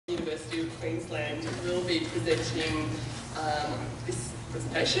University of Queensland will be presenting this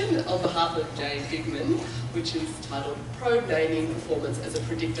presentation on behalf of Jade Dignam, which is titled Naming Performance as a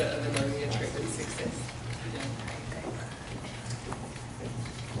Predictor of Anomia Treatment Success.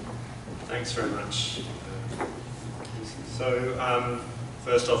 Thanks very much. So,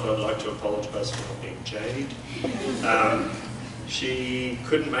 first off, I'd like to apologise for not being Jade. She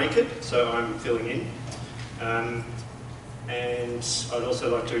couldn't make it, so I'm filling in. And I'd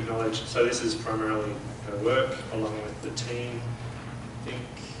also like to acknowledge, so this is primarily her work, along with the team. I think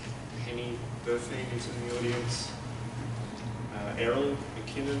Penny Burfeen is in the audience. Errol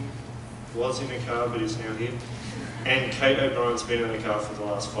McKinnon was in a car but is now here. And Kate O'Brien's been in a car for the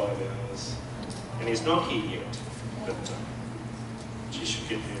last 5 hours. And he's not here yet, but she should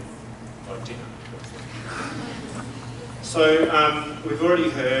get here by dinner. So we've already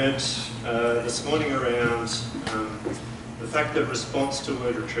heard this morning around the fact that response to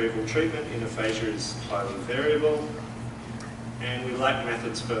word retrieval treatment in aphasia is highly variable, and we lack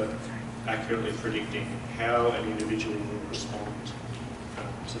methods for accurately predicting how an individual will respond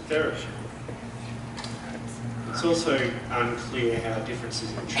to therapy. It's also unclear how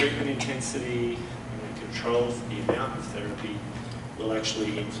differences in treatment intensity and the control for the amount of therapy will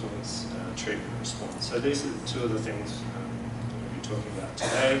actually influence treatment response. So these are two of the things we'll be talking about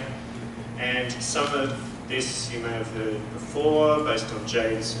today. And some of this you may have heard before, based on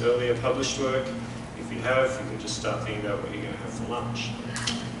Jade's earlier published work. If you have, you can just start thinking about what you're going to have for lunch.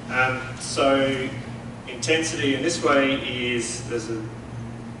 So intensity in this way is, there's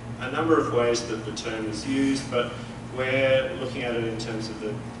a number of ways that the term is used, but we're looking at it in terms of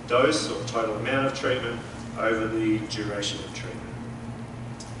the dose or total amount of treatment over the duration of treatment.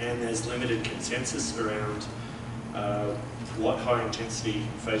 And there's limited consensus around what high intensity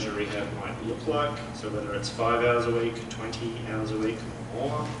aphasia rehab might look like, so whether it's 5 hours a week, 20 hours a week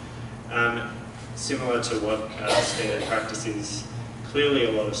or more. Similar to what standard practice is, clearly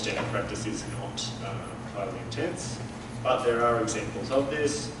a lot of standard practice is not highly intense, but there are examples of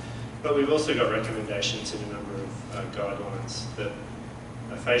this. But we've also got recommendations in a number of guidelines that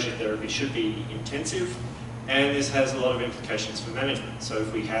aphasia therapy should be intensive, and this has a lot of implications for management. So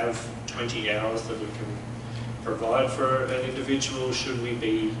if we have 20 hours that we can provide for an individual, should we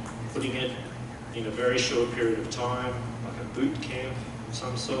be putting it in a very short period of time, like a boot camp of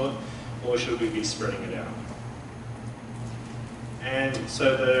some sort, or should we be spreading it out? And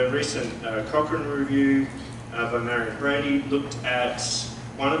so the recent Cochrane review by Marion Brady looked at,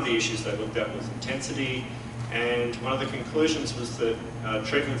 one of the issues they looked at was intensity, and one of the conclusions was that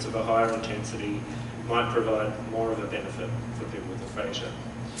treatments of a higher intensity might provide more of a benefit for people with aphasia.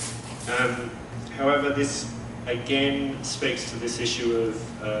 However, this again speaks to this issue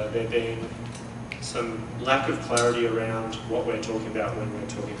of there being some lack of clarity around what we're talking about when we're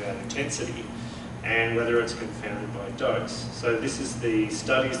talking about intensity, and whether it's confounded by dose. So this is the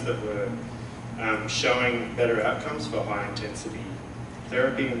studies that were showing better outcomes for high intensity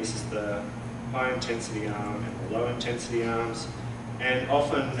therapy, and this is the high intensity arm and the low intensity arms. And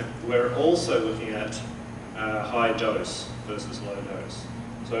often we're also looking at high dose versus low dose.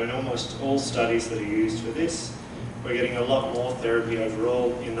 So in almost all studies that are used for this, we're getting a lot more therapy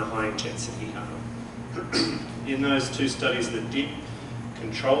overall in the high intensity arm. In those two studies that did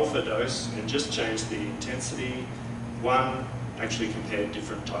control for dose and just change the intensity, one actually compared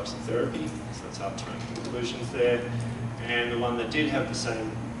different types of therapy, so it's hard to make conclusions there. And the one that did have the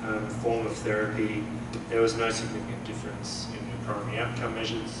same form of therapy, there was no significant difference in the primary outcome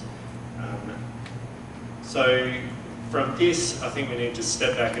measures. So from this, I think we need to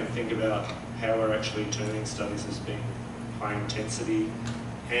step back and think about how we're actually terming studies as being high intensity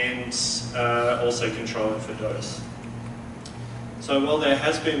and also controlling for dose. So while there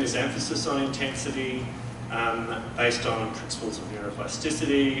has been this emphasis on intensity based on principles of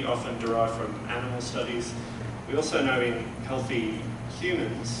neuroplasticity, often derived from animal studies, we also know in healthy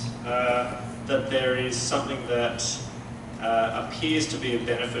humans that there is something that appears to be a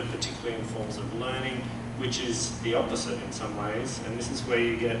benefit, particularly in forms of learning, which is the opposite in some ways, and this is where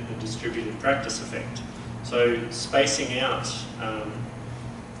you get the distributed practice effect. So spacing out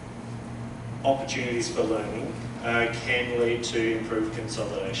opportunities for learning can lead to improved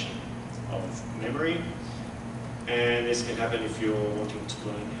consolidation of memory, and this can happen if you're wanting to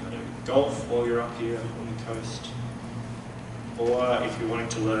learn how to golf while you're up here on the coast, or if you're wanting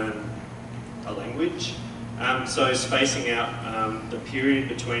to learn a language. So spacing out the period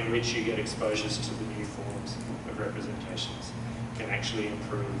between which you get exposures to the new forms of representations can actually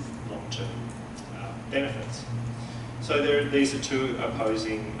improve long-term benefits. So these are two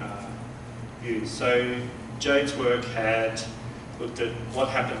opposing views. So Jade's work had looked at what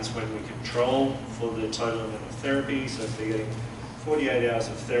happens when we control for the total amount of therapy. So if they're getting 48 hours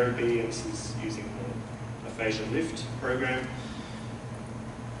of therapy, and this is using the aphasia lift program,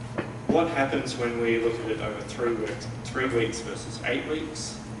 what happens when we look at it over 3 weeks versus 8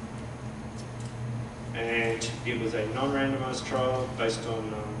 weeks? And it was a non-randomised trial based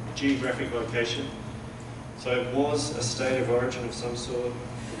on geographic location. So it was a state of origin of some sort.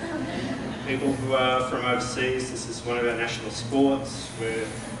 People who are from overseas, this is one of our national sports where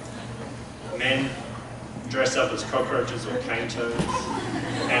men dress up as cockroaches or cane toads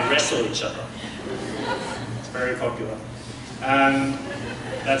and wrestle each other. It's very popular.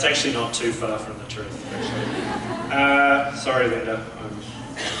 That's actually not too far from the truth, actually. Sorry, Linda, I'm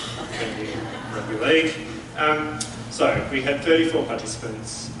defending rugby league. So we had 34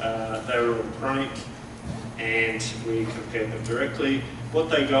 participants. They were all chronic, and we compared them directly. What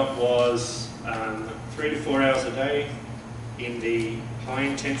they got was 3 to 4 hours a day in the high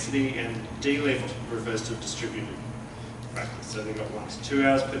intensity, and D-lift refers to distributed practice. So they got 1 to 2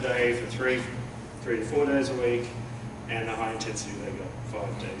 hours per day for 3 to 4 days a week, and the high intensity they got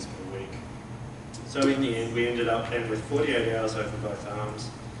 5 days per week. So in the end, we ended up then with 48 hours over both arms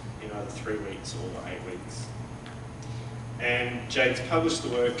in either 3 weeks or 8 weeks. And Jade's published the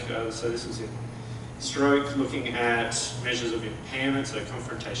work, so this was in stroke, looking at measures of impairment, so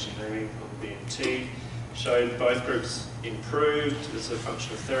confrontation naming on the BMT, showed both groups improved as a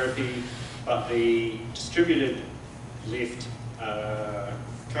function of therapy, but the distributed lift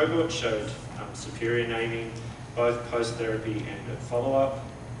cohort showed superior naming, both post-therapy and at follow-up.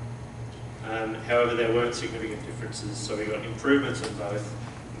 However, there weren't significant differences, so we got improvements on both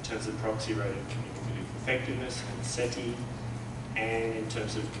in terms of proxy-rated communicative effectiveness and SETI, and in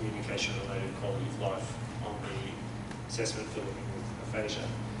terms of communication-related quality of life on the assessment for living with aphasia.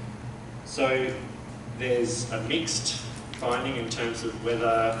 So there's a mixed finding in terms of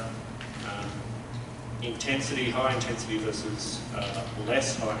whether intensity, high intensity versus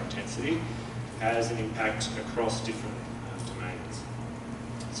less high intensity, has an impact across different domains.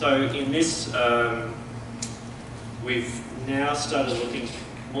 So in this, we've now started looking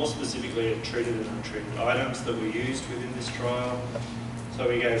more specifically at treated and untreated items that were used within this trial. So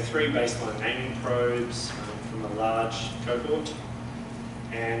we gave 3 baseline naming probes from a large cohort,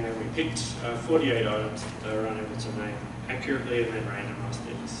 and then we picked 48 items that they were unable to name accurately, and then randomised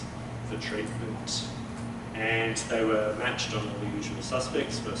these for treatment. And they were matched on all the usual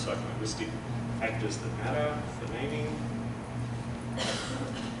suspects for psycholinguistic factors that matter for naming.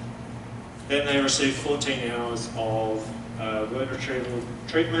 Then they received 14 hours of word retrieval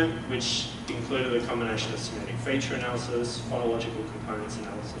treatment, which included a combination of semantic feature analysis, phonological components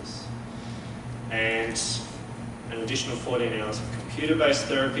analysis, and an additional 14 hours of computer-based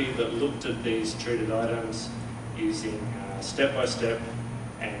therapy that looked at these treated items using step-by-step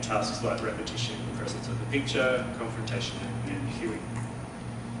and tasks like repetition in the presence of the picture, confrontation, and cueing.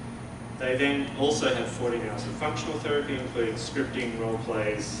 They then also had 14 hours of functional therapy, including scripting, role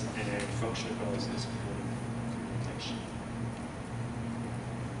plays, and functional goals and supporting communication.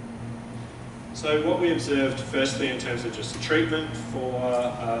 So what we observed, firstly, in terms of just treatment for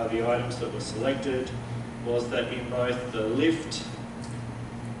the items that were selected, was that in both the lift,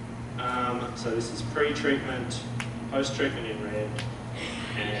 so this is pre-treatment, post-treatment in red,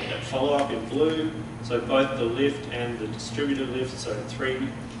 and follow-up in blue. So both the lift and the distributed lift, so 3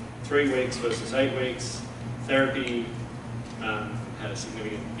 weeks versus 8 weeks, therapy had a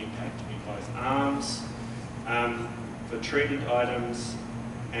significant impact in both arms for treated items.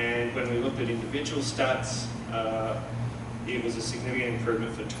 And when we looked at individual stats, it was a significant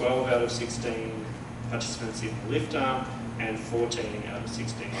improvement for 12 out of 16 participants in the lift arm and 14 out of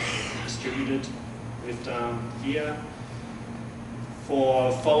 16 in the distributed lift arm here.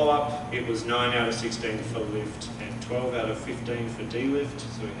 For follow-up, it was 9 out of 16 for lift and 12 out of 15 for D-lift,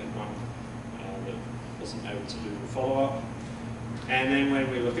 so we had one that wasn't able to do the follow-up. And then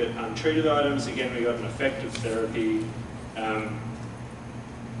when we look at untreated items, again we got an effective therapy,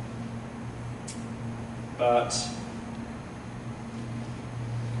 but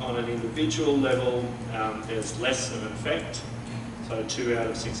on an individual level, there's less of an effect. So 2 out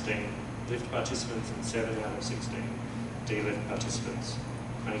of 16 lift participants and 7 out of 16 D-lift participants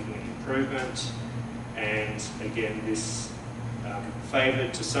making an improvement. And again, this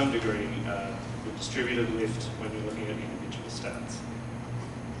favoured to some degree the distributed lift when you're looking at individual stats.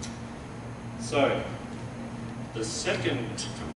 So the second